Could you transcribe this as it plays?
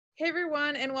Hey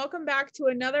everyone, and welcome back to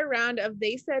another round of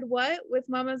They Said What with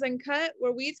Mamas Uncut,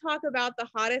 where we talk about the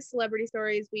hottest celebrity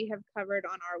stories we have covered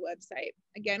on our website.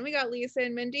 Again, we got Lisa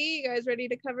and Mindy. You guys ready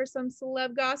to cover some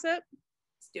celeb gossip?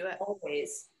 Let's do it.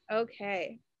 Always.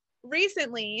 Okay.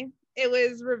 Recently, it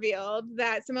was revealed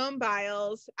that Simone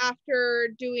Biles,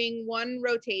 after doing one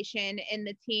rotation in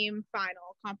the team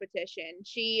final competition,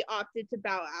 she opted to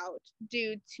bow out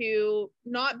due to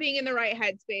not being in the right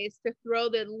headspace to throw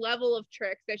the level of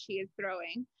tricks that she is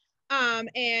throwing.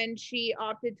 And she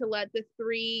opted to let the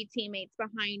three teammates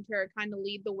behind her kind of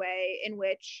lead the way, in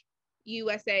which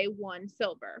USA won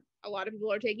silver. A lot of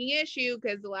people are taking issue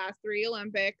because the last three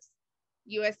Olympics,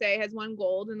 USA has won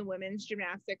gold in the women's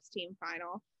gymnastics team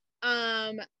final.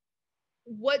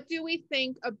 What do we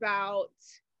think about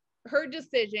her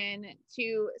decision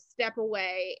to step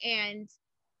away? And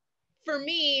for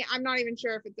me, I'm not even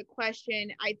sure if it's a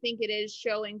question. I think it is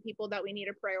showing people that we need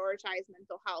to prioritize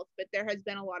mental health, but there has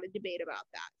been a lot of debate about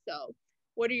that. So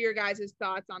what are your guys'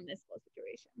 thoughts on this whole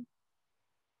situation?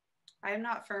 I'm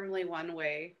not firmly one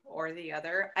way or the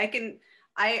other.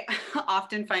 I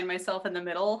often find myself in the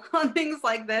middle on things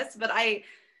like this, but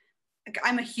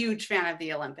I'm a huge fan of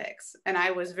the Olympics. And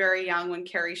I was very young when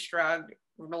Carrie Strug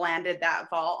landed that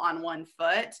vault on one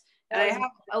foot. And I have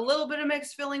a little bit of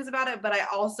mixed feelings about it, but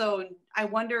I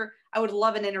wonder, I would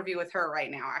love an interview with her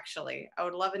right now, actually. I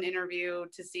would love an interview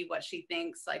to see what she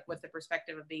thinks, like with the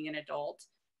perspective of being an adult.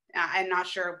 I'm not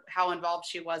sure how involved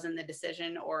she was in the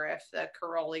decision, or if the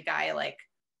Caroli guy, like,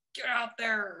 get out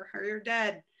there or you're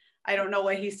dead. I don't know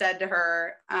what he said to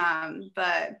her.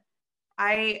 But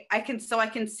I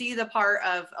can see the part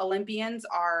of Olympians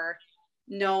are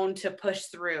known to push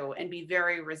through and be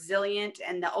very resilient,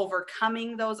 and the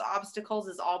overcoming those obstacles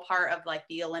is all part of like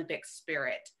the Olympic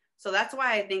spirit. So that's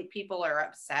why I think people are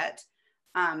upset.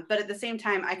 But at the same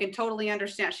time, I can totally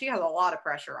understand she has a lot of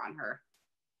pressure on her.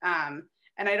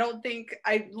 And I don't think,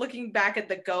 looking back at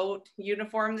the GOAT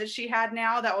uniform that she had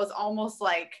now, that was almost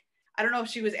like, I don't know if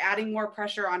she was adding more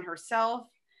pressure on herself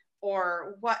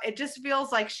or what. It just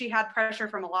feels like she had pressure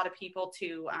from a lot of people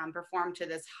to perform to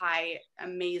this high,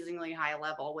 amazingly high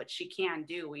level, which she can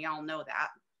do. We all know that.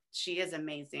 She is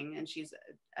amazing, and she's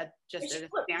just an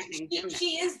outstanding gymnast.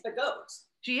 She is the GOAT.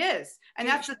 She is. And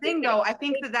that's the thing, though. I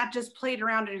think that just played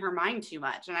around in her mind too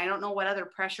much. And I don't know what other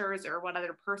pressures or what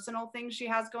other personal things she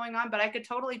has going on, but I could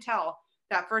totally tell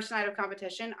that first night of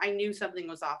competition, I knew something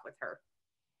was off with her.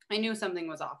 I knew something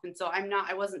was off. And so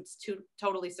I wasn't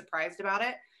totally surprised about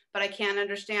it, but I can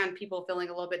understand people feeling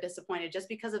a little bit disappointed just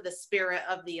because of the spirit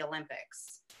of the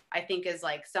Olympics. I think is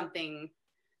like something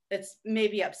that's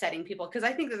maybe upsetting people, because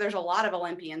I think that there's a lot of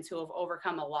Olympians who have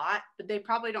overcome a lot, but they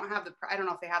probably don't have I don't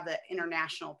know if they have the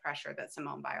international pressure that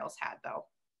Simone Biles had, though,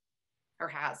 or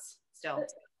has still. But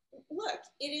look,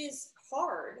 it is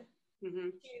hard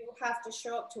to have to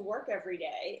show up to work every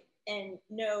day and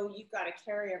know you've got to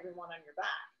carry everyone on your back.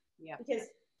 Yeah. Because,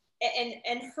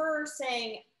 and her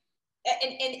saying,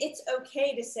 and it's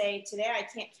okay to say, today I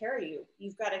can't carry you.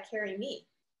 You've got to carry me.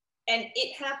 And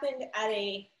it happened at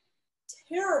a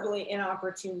terribly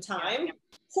inopportune time,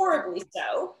 horribly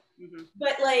so.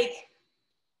 But like,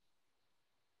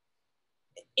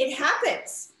 it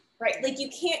happens, right? Like, you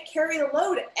can't carry the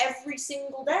load every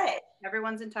single day.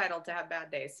 Everyone's entitled to have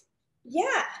bad days.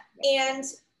 Yeah. And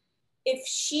if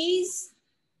she's,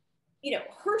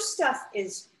 her stuff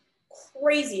is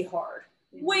crazy hard,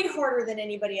 way harder than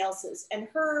anybody else's. And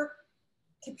her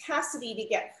capacity to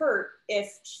get hurt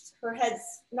if her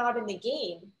head's not in the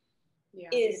game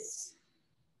is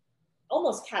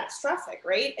almost catastrophic,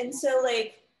 right? And so,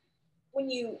 like, when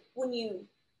you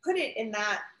put it in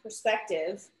that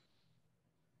perspective,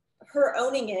 her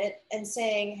owning it and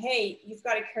saying, hey, you've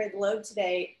got to carry the load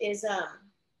today is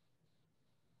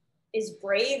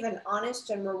brave and honest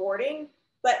and rewarding.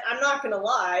 But I'm not gonna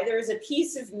lie, there's a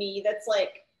piece of me that's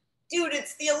like, dude,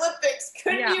 it's the Olympics.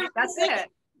 Couldn't you? That's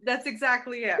it. That's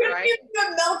exactly it, couldn't right? you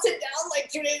have melted down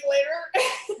like 2 days later?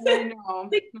 I know.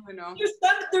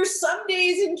 There's some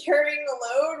days in carrying the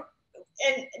load,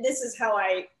 and this is how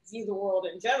I view the world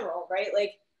in general, right?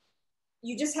 Like,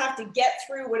 you just have to get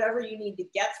through whatever you need to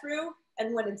get through,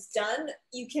 and when it's done,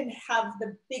 you can have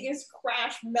the biggest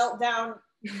crash meltdown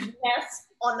mess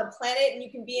on the planet, and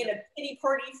you can be in a pity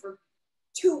party for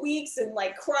 2 weeks and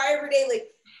like cry every day,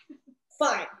 like,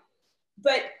 fine.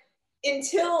 But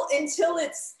until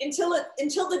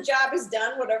the job is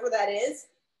done, whatever that is,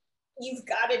 you've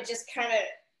got to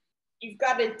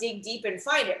dig deep and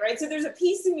find it, right? So there's a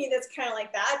piece of me that's kind of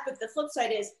like that, but the flip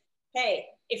side is, hey,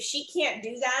 if she can't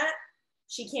do that,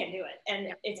 she can't do it,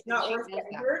 and it's not worth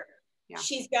getting hurt. Yeah.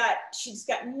 She's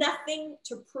got nothing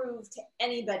to prove to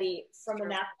anybody from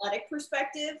an athletic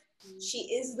perspective. She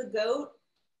is the GOAT.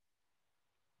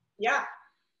 Yeah.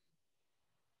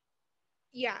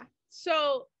 Yeah.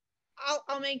 So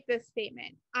I'll make this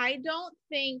statement. I don't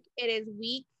think it is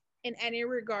weak in any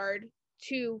regard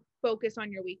to focus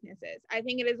on your weaknesses. I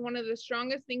think it is one of the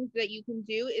strongest things that you can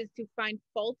do is to find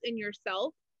fault in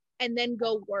yourself and then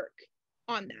go work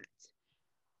on that.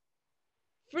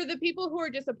 For the people who are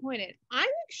disappointed, I'm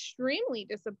extremely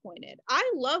disappointed. I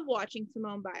love watching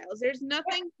Simone Biles. There's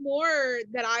nothing more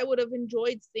that I would have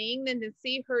enjoyed seeing than to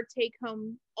see her take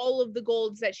home all of the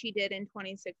golds that she did in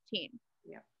 2016.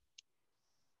 Yeah.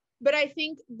 But I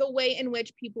think the way in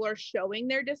which people are showing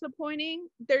their disappointment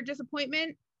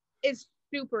is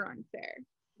super unfair.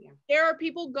 Yeah. There are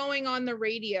people going on the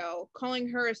radio calling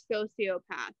her a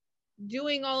sociopath,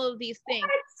 doing all of these things.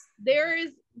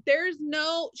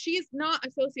 She is not a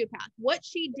sociopath. What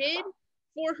she did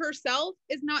for herself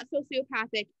is not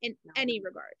sociopathic in any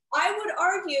regard. I would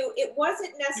argue it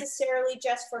wasn't necessarily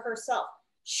just for herself.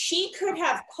 She could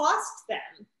have cost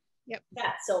them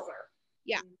that silver.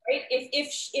 Yeah. Right.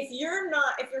 If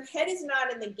your head is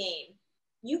not in the game,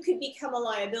 you could become a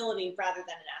liability rather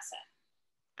than an asset.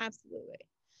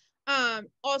 Absolutely.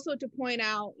 Also to point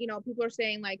out, people are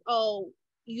saying like, oh,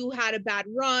 you had a bad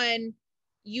run,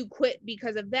 you quit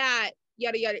because of that,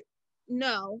 yada yada.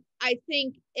 No, I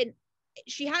think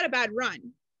she had a bad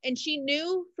run, and she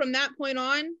knew from that point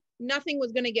on nothing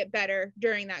was going to get better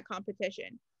during that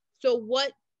competition. So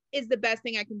what is the best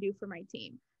thing I can do for my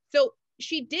team? So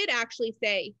she did actually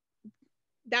say,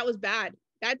 that was bad.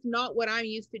 That's not what I'm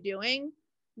used to doing.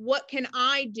 What can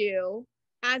I do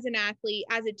as an athlete,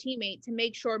 as a teammate, to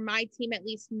make sure my team at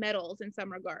least medals in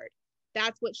some regard?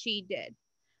 That's what she did.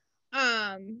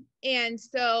 And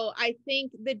so I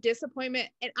think the disappointment,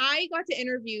 and I got to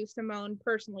interview Simone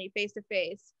personally face to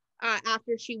face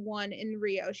after she won in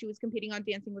Rio. She was competing on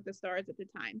Dancing with the Stars at the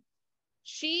time.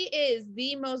 She is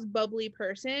the most bubbly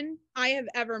person I have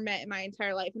ever met in my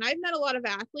entire life. And I've met a lot of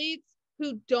athletes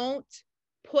who don't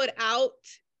put out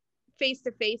face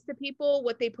to face to people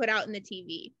what they put out in the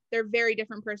TV. They're very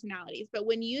different personalities. But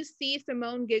when you see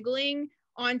Simone giggling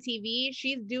on TV,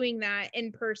 she's doing that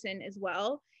in person as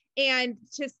well. And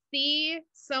to see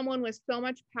someone with so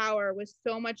much power, with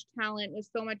so much talent, with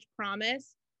so much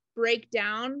promise break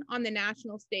down on the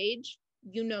national stage,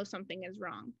 something is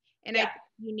wrong. And I think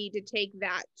you need to take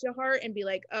that to heart and be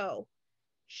like, oh,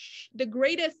 the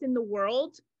greatest in the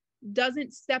world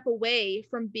doesn't step away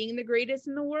from being the greatest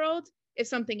in the world if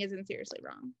something isn't seriously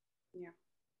wrong. Yeah.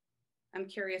 I'm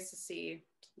curious to see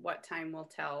what time will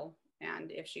tell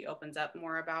and if she opens up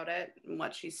more about it and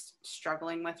what she's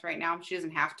struggling with right now. She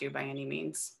doesn't have to by any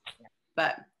means,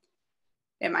 but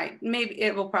it might, maybe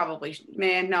it will probably,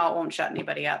 it won't shut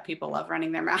anybody up. People love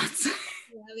running their mouths.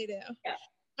 Yeah, they do.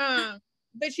 Yeah.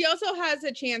 But she also has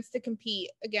a chance to compete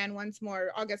again once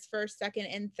more, August 1st,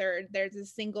 2nd, and 3rd. There's a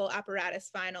single apparatus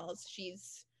finals.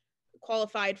 She's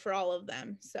qualified for all of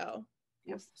them. So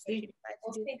we'll see.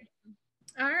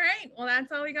 All right. Well, that's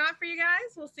all we got for you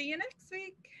guys. We'll see you next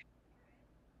week.